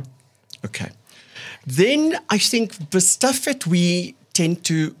 Okay. Then I think the stuff that we tend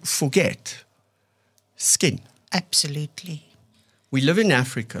to forget, skin. Absolutely. We live in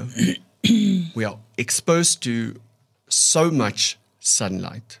Africa. We are exposed to so much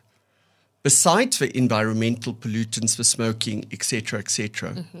sunlight. Besides the environmental pollutants, the smoking, etc.,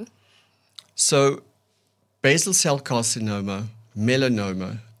 etc. So basal cell carcinoma,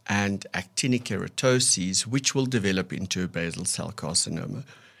 melanoma, and actinic keratoses, which will develop into a basal cell carcinoma,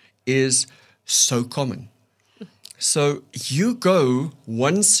 is so common. So you go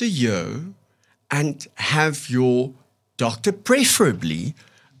once a year and have your doctor, preferably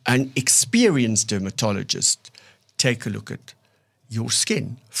an experienced dermatologist, take a look at your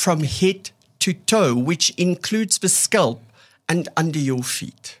skin from head to toe, which includes the scalp and under your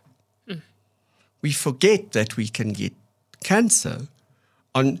feet. We forget that we can get cancer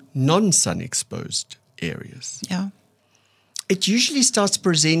on non-sun exposed areas. Yeah. It usually starts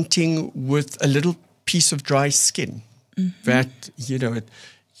presenting with a little piece of dry skin that,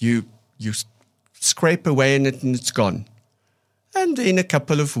 you scrape away in it and it's gone. And in a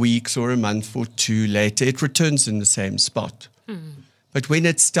couple of weeks or a month or two later, it returns in the same spot. But when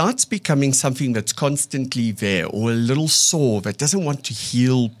it starts becoming something that's constantly there, or a little sore that doesn't want to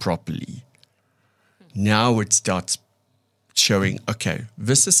heal properly, now it starts showing, okay,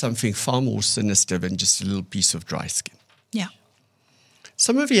 this is something far more sinister than just a little piece of dry skin. Yeah.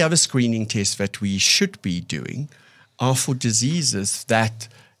 Some of the other screening tests that we should be doing are for diseases that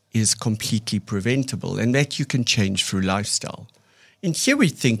is completely preventable and that you can change through lifestyle. And here we're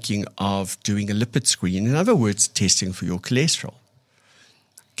thinking of doing a lipid screen, in other words, testing for your cholesterol.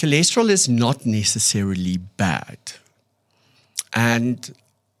 Cholesterol is not necessarily bad. And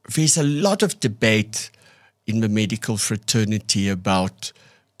there's a lot of debate in the medical fraternity about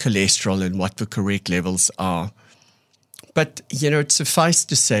cholesterol and what the correct levels are. But, it's suffice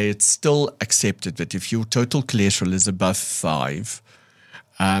to say it's still accepted that if your total cholesterol is above 5,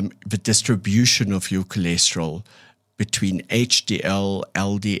 the distribution of your cholesterol between HDL,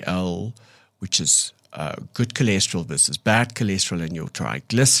 LDL, which is good cholesterol versus bad cholesterol, and your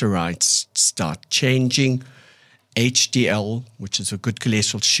triglycerides start changing. HDL, which is a good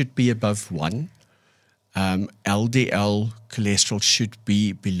cholesterol, should be above 1. LDL cholesterol should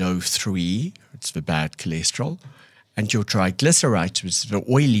be below 3. It's the bad cholesterol. And your triglycerides, which is the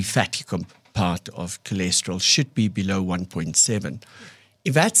oily, fatty part of cholesterol, should be below 1.7.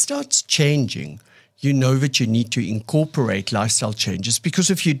 If that starts changing, you know that you need to incorporate lifestyle changes, because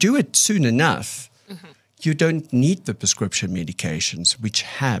if you do it soon enough, you don't need the prescription medications, which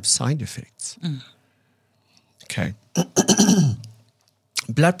have side effects. Okay.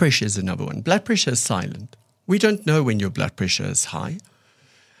 Blood pressure is another one. Blood pressure is silent. We don't know when your blood pressure is high.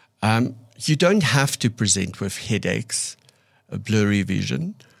 You don't have to present with headaches, a blurry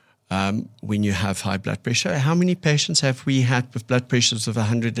vision, when you have high blood pressure. How many patients have we had with blood pressures of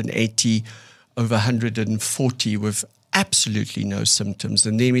 180, over 140 with absolutely no symptoms?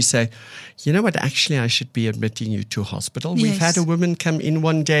 And then we say, you know what, actually I should be admitting you to hospital. Yes. We've had a woman come in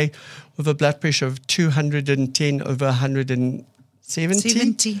one day with a blood pressure of 210 over 170.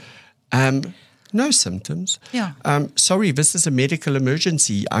 70. No symptoms. Yeah. Sorry, this is a medical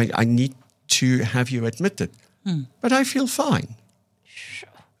emergency. I need to have you admitted. But I feel fine. Sure.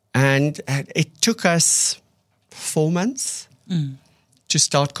 And it took us 4 months to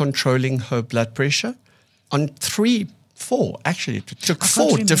start controlling her blood pressure on 4. Actually, it took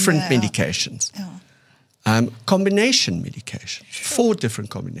 4 different medications. Yeah. Combination medication, 4 different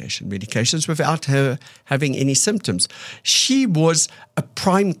combination medications without her having any symptoms. She was a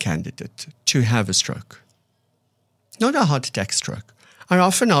prime candidate to have a stroke, not a heart attack stroke. I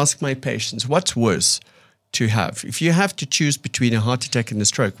often ask my patients, what's worse to have? If you have to choose between a heart attack and a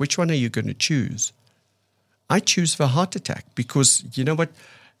stroke, which one are you going to choose? I choose the heart attack because, you know what,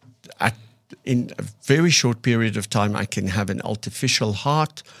 in a very short period of time, I can have an artificial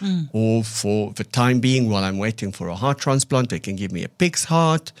heart, or for the time being, while I'm waiting for a heart transplant, they can give me a pig's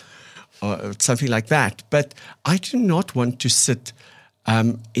heart or something like that. But I do not want to sit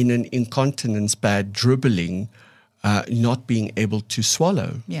in an incontinence bed, dribbling, not being able to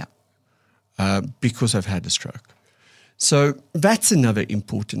swallow because I've had a stroke. So that's another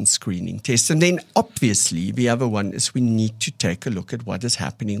important screening test. And then obviously the other one is we need to take a look at what is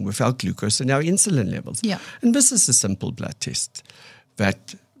happening with our glucose and our insulin levels. Yeah. And this is a simple blood test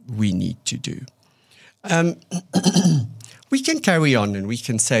that we need to do. We can carry on and we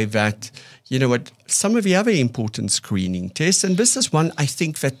can say that, you know what, some of the other important screening tests, and this is one I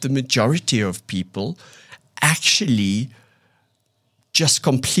think that the majority of people actually just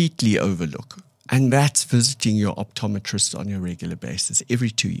completely overlook. And that's visiting your optometrist on a regular basis every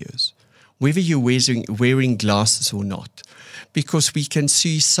 2 years, whether you're wearing glasses or not, because we can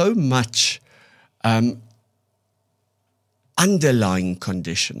see so much underlying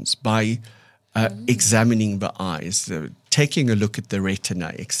conditions by examining the eyes, taking a look at the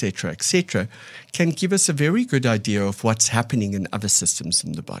retina, etc., can give us a very good idea of what's happening in other systems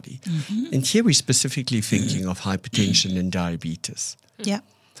in the body. And here we're specifically thinking of hypertension and diabetes. Yeah.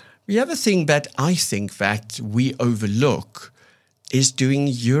 The other thing that I think that we overlook is doing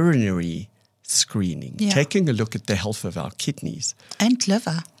urinary screening, taking a look at the health of our kidneys. And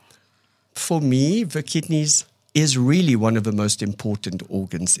liver. For me, the kidneys is really one of the most important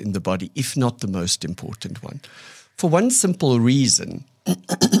organs in the body, if not the most important one. For one simple reason,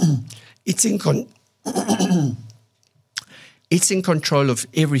 it's in control of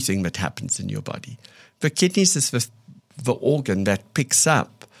everything that happens in your body. The kidneys is the the organ that picks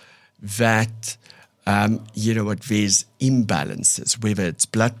up that, there's imbalances, whether it's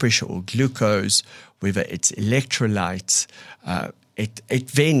blood pressure or glucose, whether it's electrolytes. It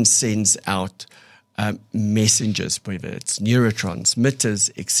then sends out messengers, whether it's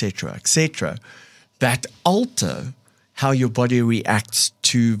neurotransmitters, etc., that alter how your body reacts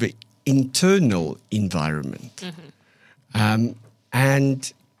to the internal environment.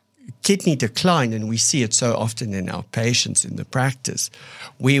 And kidney decline, and we see it so often in our patients in the practice,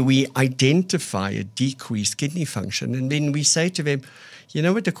 where we identify a decreased kidney function, and then we say to them, you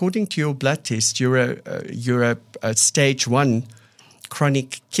know what, according to your blood test, you're a stage 1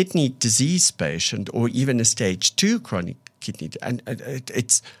 chronic kidney disease patient, or even a stage 2 chronic kidney, and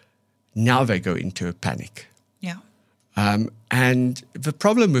it's now they go into a panic. Yeah. And the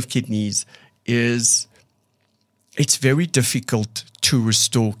problem with kidneys is it's very difficult to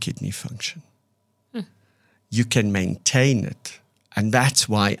restore kidney function. You can maintain it, and that's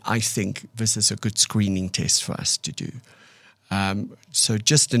why I think this is a good screening test for us to do. So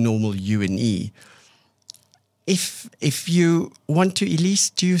just a normal U&E. If you want to, Elise,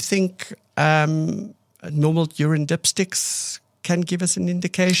 do you think normal urine dipsticks can give us an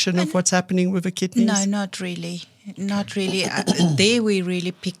indication of what's happening with the kidneys? No, not really. Not really. There we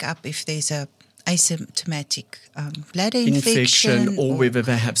really pick up if there's a asymptomatic bladder infection or whether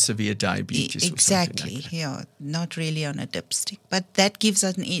they have severe diabetes. Exactly. Or something like that. Yeah, not really on a dipstick. But that gives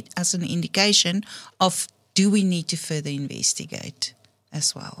us an indication of, do we need to further investigate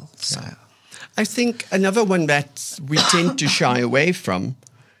as well? So. I think another one that we tend to shy away from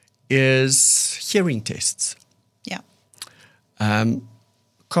is hearing tests. Yeah.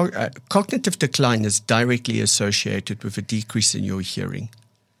 Cognitive decline is directly associated with a decrease in your hearing.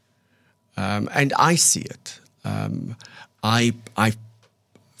 And I see it. I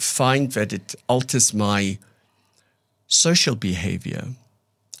find that it alters my social behavior.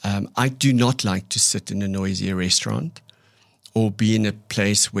 I do not like to sit in a noisy restaurant or be in a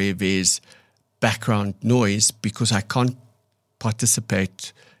place where there's background noise because I can't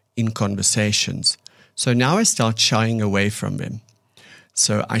participate in conversations. So now I start shying away from them.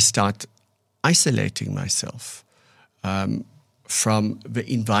 So I start isolating myself from the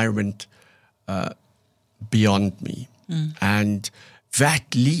environment beyond me. And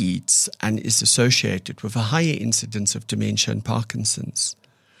that leads and is associated with a higher incidence of dementia and Parkinson's.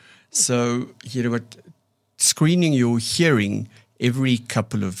 So, screening your hearing every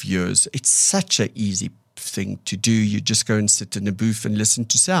couple of years, it's such an easy thing to do. You just go and sit in a booth and listen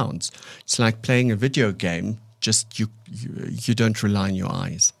to sounds. It's like playing a video game, just you don't rely on your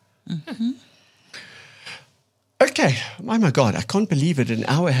eyes. Mm-hmm. Okay. Oh my God, I can't believe it. An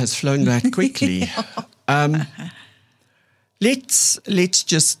hour has flown that quickly. Let's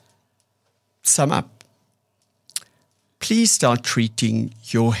just sum up. Please start treating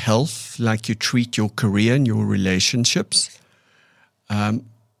your health like you treat your career and your relationships.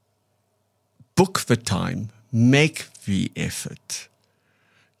 Book the time, make the effort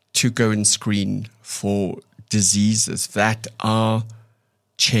to go and screen for diseases that are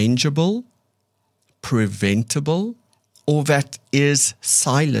changeable, preventable, or that is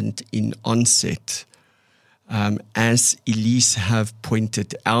silent in onset. As Elise have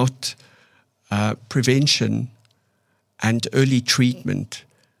pointed out, prevention and early treatment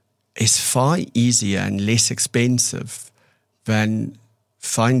is far easier and less expensive than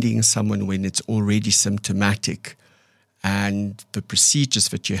finding someone when it's already symptomatic, and the procedures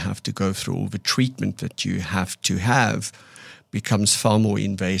that you have to go through, or the treatment that you have to have, becomes far more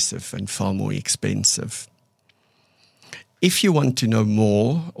invasive and far more expensive. If you want to know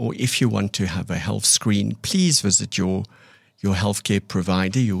more, or if you want to have a health screen, please visit your healthcare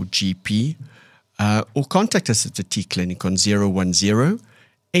provider, your GP, or contact us at the T Clinic on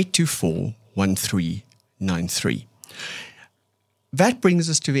 010-824-1393. That brings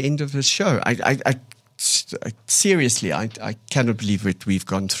us to the end of the show. Seriously, I cannot believe it. We've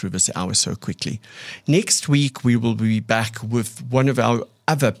gone through this hour so quickly. Next week, we will be back with one of our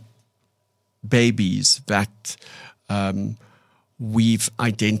other babies that we've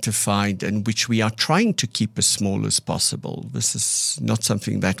identified and which we are trying to keep as small as possible. This is not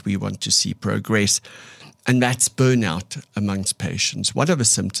something that we want to see progress, and that's burnout amongst patients. What are the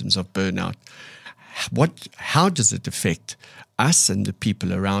symptoms of burnout? How does it affect us and the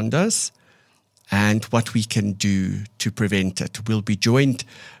people around us, and what we can do to prevent it? We'll be joined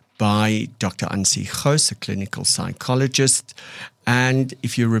by Dr. Ansi Gous, a clinical psychologist. And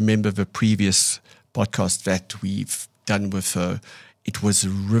if you remember the previous podcast that we've done with her, it was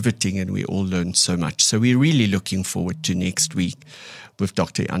riveting and we all learned so much. So we're really looking forward to next week with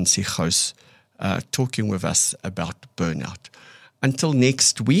Dr. Ansi Gous talking with us about burnout. Until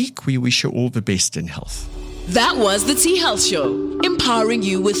next week, we wish you all the best in health. That was the T Health Show, empowering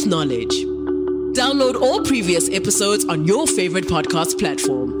you with knowledge. Download all previous episodes on your favorite podcast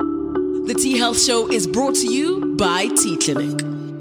platform. The T Health Show is brought to you by T Clinic.